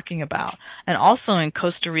were talking about. And also in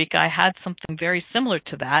Costa Rica, I had something very similar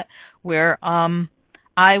to that, where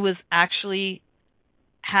I was actually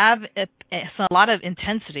have a lot of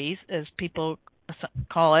intensities, as people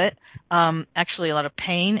call it, actually a lot of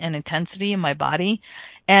pain and intensity in my body,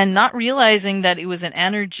 and not realizing that it was an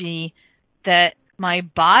energy that my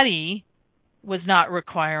body was not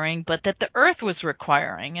requiring, but that the earth was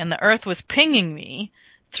requiring, and the earth was pinging me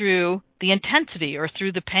through the intensity or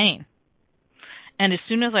through the pain. And as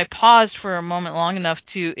soon as I paused for a moment long enough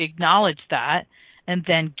to acknowledge that and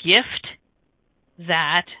then gift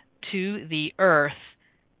that to the earth,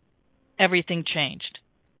 everything changed,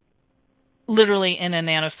 literally in a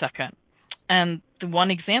nanosecond. And the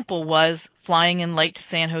one example was flying in late to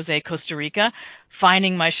San Jose, Costa Rica,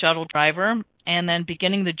 finding my shuttle driver, and then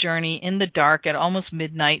beginning the journey in the dark at almost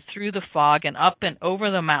midnight through the fog and up and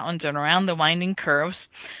over the mountains and around the winding curves,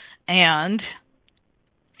 and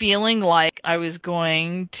feeling like I was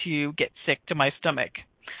going to get sick to my stomach,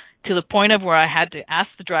 to the point of where I had to ask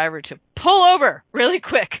the driver to pull over really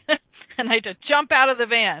quick, and I had to jump out of the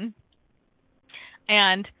van.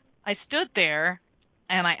 And I stood there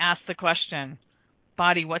and I asked the question,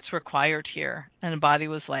 body, what's required here? And the body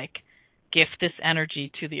was like, gift this energy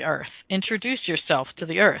to the earth. Introduce yourself to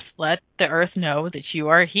the earth. Let the earth know that you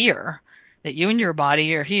are here, that you and your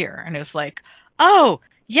body are here. And it was like, oh,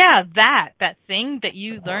 yeah, that thing that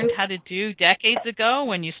you learned how to do decades ago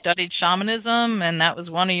when you studied shamanism, and that was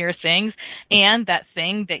one of your things, and that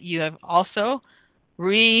thing that you have also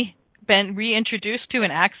been reintroduced to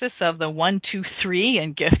an axis of the 1, 2, 3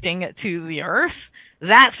 and gifting it to the earth,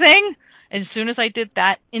 that thing, as soon as I did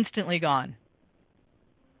that, instantly gone.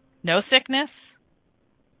 No sickness,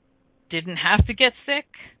 didn't have to get sick,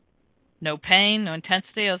 no pain, no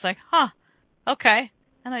intensity. I was like, okay.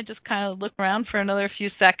 And I just kind of looked around for another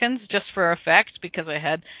few seconds just for effect, because I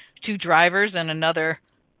had 2 drivers and another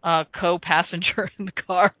co-passenger in the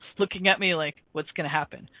car looking at me like, what's going to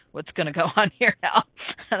happen? What's going to go on here now?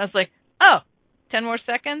 And I was like, 10 more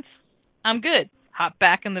seconds, I'm good. Hop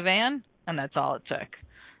back in the van, and that's all it took.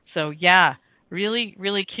 So, yeah, really,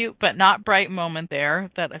 really cute, but not bright moment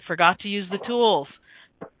there that I forgot to use the tools.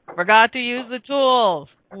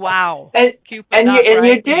 Wow. And cute, but not you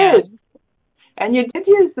bright, did. man. And you did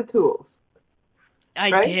use the tools. I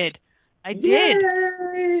right? did. I did.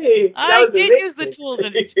 Yay! I did use the tools,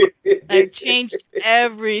 and I've changed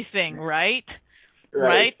everything, right?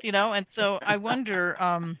 Right? You know, and so I wonder,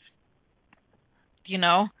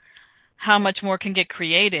 how much more can get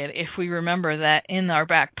created if we remember that in our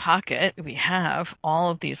back pocket we have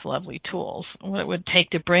all of these lovely tools. What it would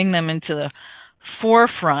take to bring them into the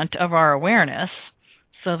forefront of our awareness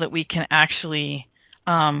so that we can actually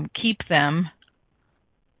keep them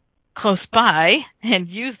close by and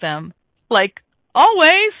use them like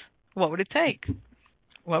always. What would it take?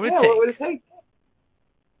 What would it take?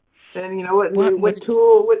 And you know what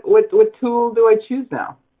tool do I choose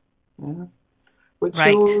now? Yeah. What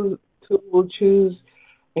tool will choose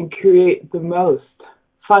and create the most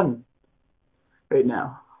fun right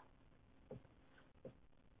now?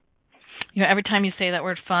 You know, every time you say that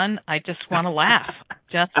word fun, I just want to laugh.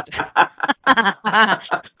 I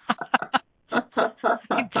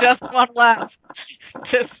just want to laugh. It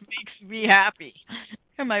just makes me happy.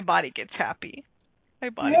 And my body gets happy.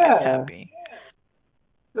 Gets happy.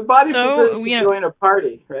 The body prefers to join a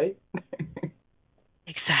party, right?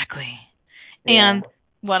 Exactly. Yeah. And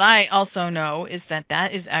what I also know is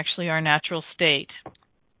that is actually our natural state.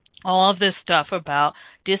 All of this stuff about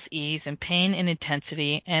dis-ease and pain and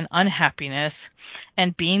intensity and unhappiness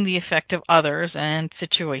and being the effect of others and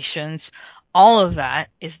situations, all of that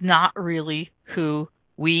is not really who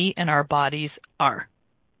we and our bodies are.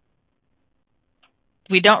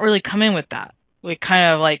 We don't really come in with that. We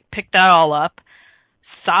kind of like pick that all up,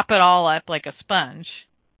 sop it all up like a sponge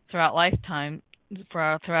throughout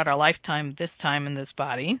our lifetime, this time in this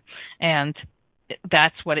body, and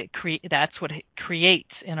that's what it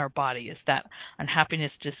creates in our body, is that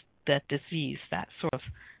unhappiness, just that disease, that sort of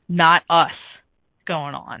not us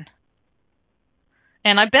going on.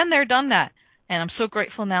 And I've been there, done that, and I'm so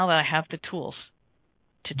grateful now that I have the tools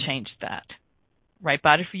to change that. Right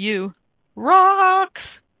Body for You rocks.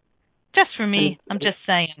 Just for me, I'm just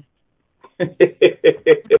saying.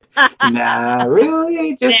 Nah,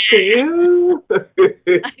 really? Just for you?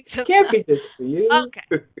 Can't be just for you.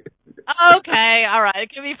 Okay. Okay, all right.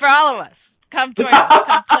 It can be for all of us. Come join us.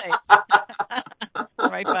 Come play.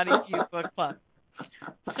 Right Body for You Book Club.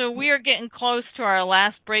 So we are getting close to our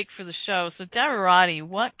last break for the show. So Deverati,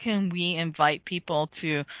 what can we invite people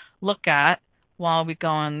to look at while we go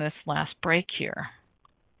on this last break here?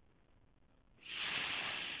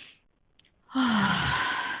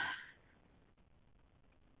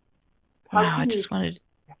 I just wanted to...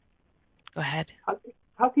 Go ahead.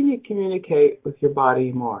 How can you communicate with your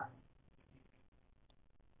body more?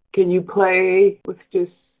 Can you play with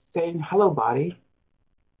just saying, hello, body?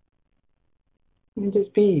 And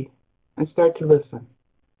just be and start to listen.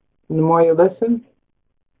 And the more you listen,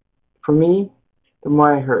 for me, the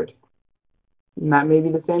more I heard. And that may be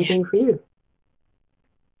the same thing for you.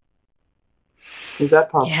 Is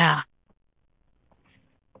that possible? Yeah.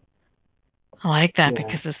 I like that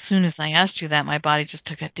because as soon as I asked you that, my body just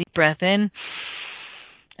took a deep breath in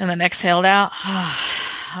and then exhaled out.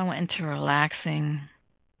 I went into relaxing.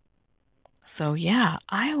 So, yeah,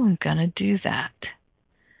 I'm going to do that.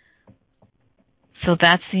 So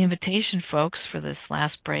that's the invitation, folks, for this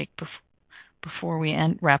last break before we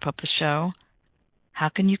wrap up the show. How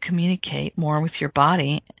can you communicate more with your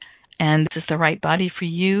body? And this is the Right Body for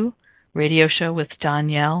You radio show with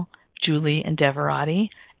Danielle, Julie, and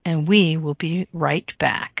Deverati. And we will be right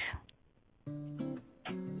back.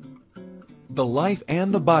 The life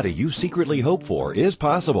and the body you secretly hope for is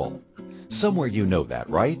possible. Somewhere you know that,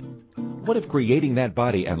 right? What if creating that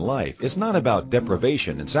body and life is not about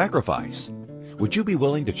deprivation and sacrifice? Would you be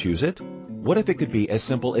willing to choose it? What if it could be as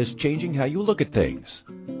simple as changing how you look at things?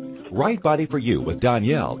 Right Body for You with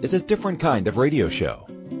Danielle is a different kind of radio show.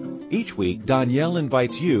 Each week, Danielle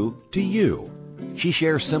invites you to you. She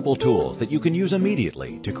shares simple tools that you can use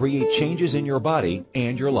immediately to create changes in your body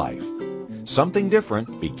and your life. Something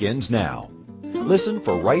different begins now. Listen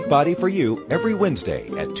for Right Body for You every Wednesday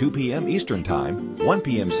at 2 p.m. Eastern Time, 1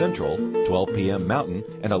 p.m. Central, 12 p.m. Mountain,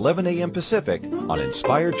 and 11 a.m. Pacific on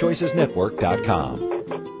InspiredChoicesNetwork.com.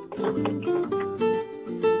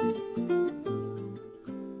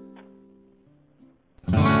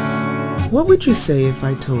 What would you say if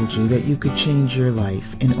I told you that you could change your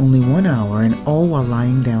life in only 1 hour and all while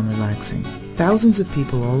lying down relaxing? Thousands of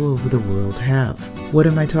people all over the world have. What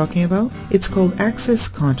am I talking about? It's called Access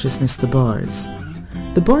Consciousness, the bars.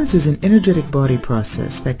 The bars is an energetic body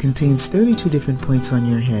process that contains 32 different points on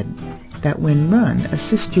your head that when run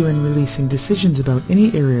assist you in releasing decisions about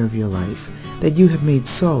any area of your life that you have made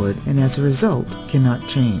solid and as a result cannot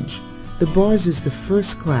change. The bars is the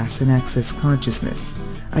first class in Access Consciousness,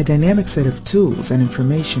 a dynamic set of tools and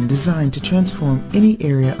information designed to transform any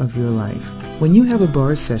area of your life. When you have a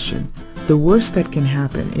bars session, the worst that can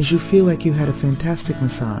happen is you feel like you had a fantastic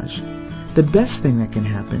massage. The best thing that can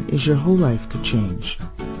happen is your whole life could change.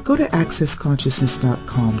 Go to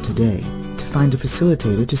accessconsciousness.com today to find a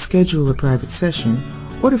facilitator to schedule a private session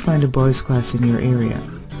or to find a bars class in your area.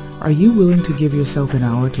 Are you willing to give yourself an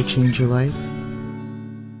hour to change your life?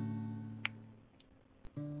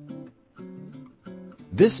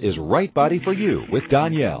 This is Right Body for You with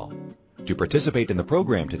Danielle. To participate in the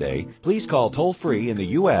program today, please call toll-free in the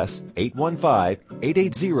U.S.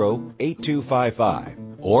 815-880-8255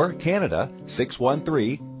 or Canada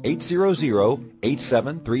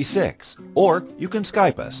 613-800-8736. Or you can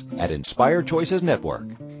Skype us at Inspired Choices Network.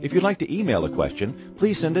 If you'd like to email a question,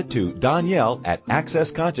 please send it to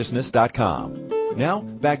Danielle@accessconsciousness.com. Now,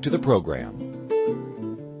 back to the program.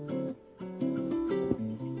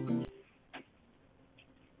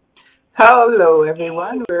 Hello,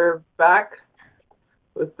 everyone. We're back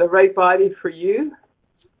with the Right Body for You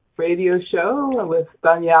radio show with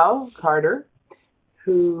Danielle Carter,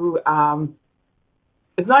 who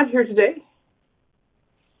is not here today.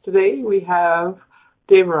 Today we have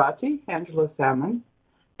Deverati, Angela Salmon,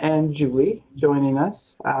 and Julie joining us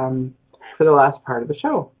for the last part of the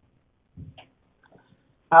show.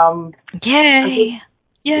 Yay!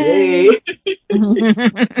 Yay!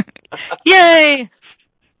 Yay!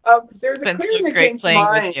 There's a clearing that great came to playing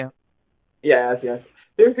mind. with you. Yes.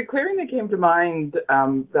 There's a clearing that came to mind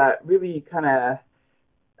that really kind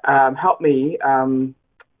of helped me when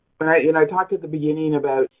I talked at the beginning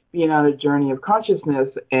about being on a journey of consciousness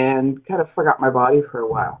and kind of forgot my body for a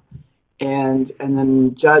while, and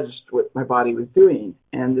then judged what my body was doing.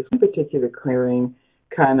 And this particular clearing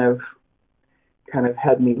kind of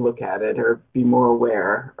had me look at it or be more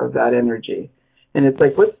aware of that energy. And it's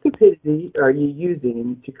like, what stupidity are you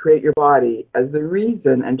using to create your body as the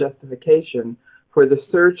reason and justification for the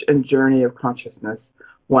search and journey of consciousness,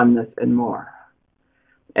 oneness, and more?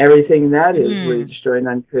 Everything that is where you destroy an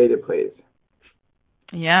uncreated place.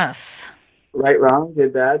 Yes. Right, wrong,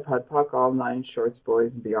 good, bad, POD, POC, all nine, shorts,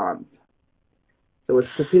 boys, and beyonds. So what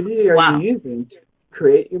stupidity are you using to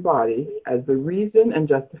create your body as the reason and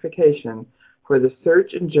justification for the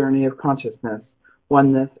search and journey of consciousness,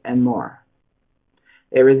 oneness, and more?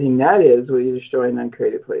 Everything that is will you destroy an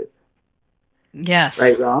uncreated place. Yes.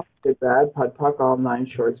 Right, wrong, good, bad, POD, POC, all nine,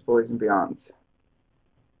 shorts, boys, and beyonds.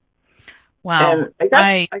 Wow. And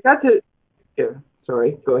I got to. Yeah,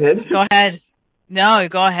 sorry. Go ahead. Go ahead. No,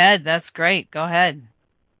 go ahead. That's great. Go ahead.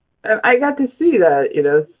 I got to see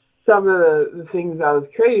that, some of the things I was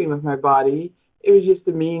creating with my body, it was just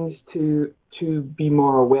a means to be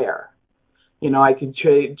more aware. I could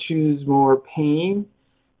choose more pain,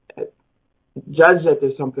 judge that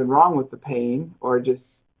there's something wrong with the pain, or just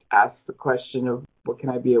ask the question of what can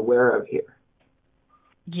I be aware of here?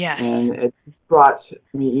 Yes. And it brought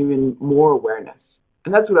me even more awareness.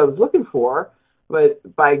 And that's what I was looking for,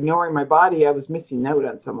 but by ignoring my body, I was missing out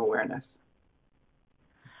on some awareness.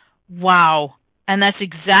 Wow. And that's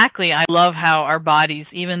exactly, I love how our bodies,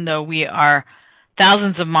 even though we are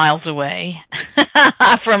thousands of miles away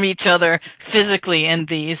from each other physically in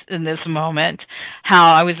this moment,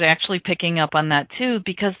 how I was actually picking up on that too,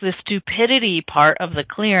 because the stupidity part of the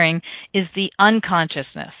clearing is the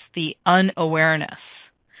unconsciousness, the unawareness.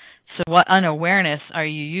 So what unawareness are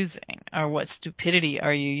you using, or what stupidity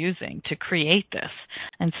are you using to create this?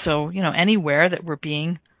 And so, anywhere that we're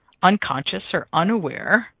being unconscious or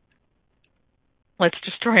unaware, let's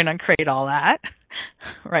destroy and uncreate all that.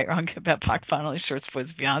 Right, wrong, good, bad, POC, finally, shorts, boys,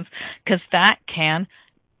 beyonds, because that can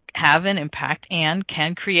have an impact and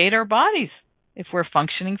can create our bodies if we're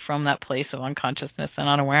functioning from that place of unconsciousness and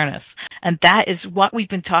unawareness. And that is what we've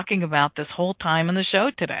been talking about this whole time in the show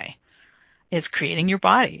today, is creating your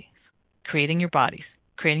body. Creating your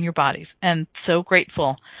bodies. And so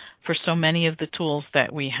grateful for so many of the tools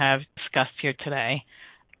that we have discussed here today.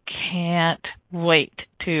 Can't wait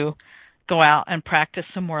to go out and practice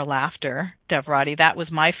some more laughter, Devarati. That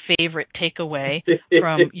was my favorite takeaway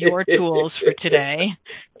from your tools for today.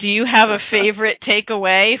 Do you have a favorite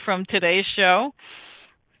takeaway from today's show?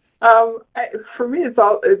 For me, it's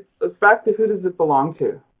back to who does it belong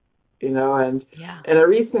to? In a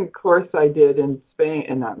recent course I did in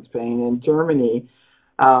Germany,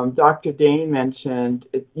 Dr. Dane mentioned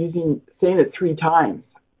saying it 3 times.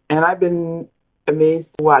 And I've been amazed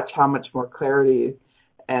to watch how much more clarity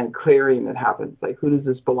and clearing that happens. Like, who does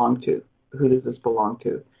this belong to? Who does this belong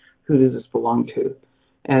to? Who does this belong to?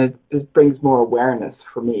 And it brings more awareness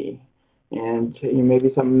for me. And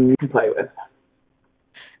maybe something you can play with.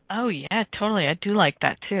 Oh, yeah, totally. I do like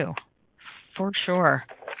that, too. For sure.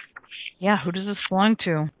 Yeah, who does this belong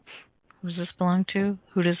to? Who does this belong to?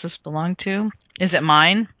 Who does this belong to? Is it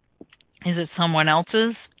mine? Is it someone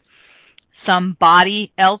else's?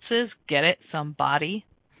 Somebody else's? Get it? Somebody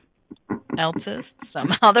else's?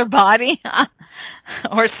 Some other body?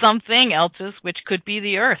 Or something else's, which could be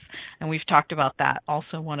the earth. And we've talked about that.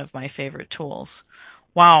 Also one of my favorite tools.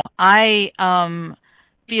 Wow. I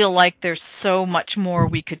feel like there's so much more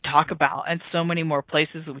we could talk about and so many more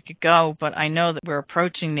places that we could go, but I know that we're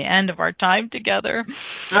approaching the end of our time together.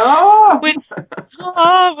 Which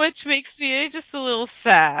makes me just a little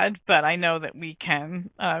sad, but I know that we can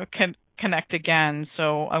connect again.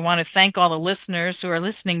 So I want to thank all the listeners who are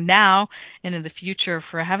listening now and in the future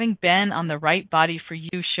for having been on the Right Body for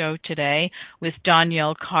You show today with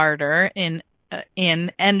Danielle Carter in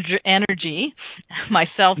Energy,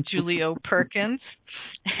 myself, Julio Perkins,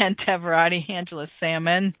 and Devarati Angela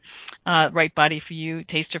Salmon, Right Body for You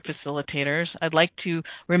taster facilitators. I'd like to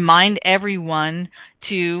remind everyone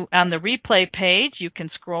to, on the replay page, you can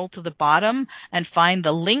scroll to the bottom and find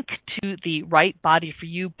the link to the Right Body for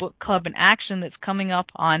You book club in action that's coming up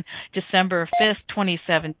on December 5th,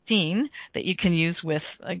 2017, that you can use with,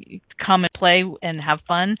 come and play and have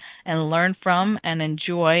fun and learn from and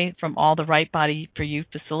enjoy from all the Right Body for You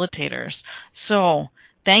facilitators. So,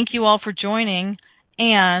 thank you all for joining,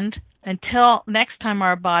 and until next time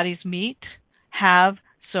our bodies meet, have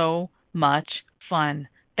so much fun.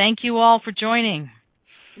 Thank you all for joining.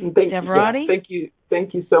 Devarati?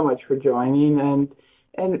 Thank you so much for joining,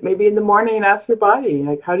 and maybe in the morning ask your body,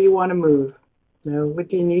 like, how do you want to move? What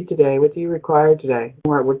do you need today? What do you require today?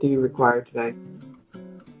 Or what do you require today?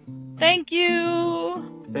 Thank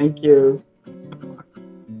you. Thank you.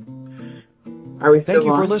 Thank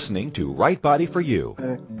you for listening to Right Body for You.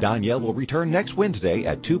 Danielle will return next Wednesday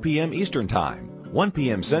at 2 p.m. Eastern Time, 1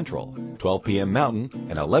 p.m. Central, 12 p.m. Mountain,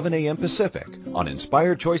 and 11 a.m. Pacific on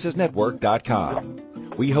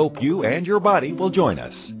InspiredChoicesNetwork.com. We hope you and your body will join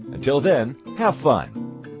us. Until then, have fun.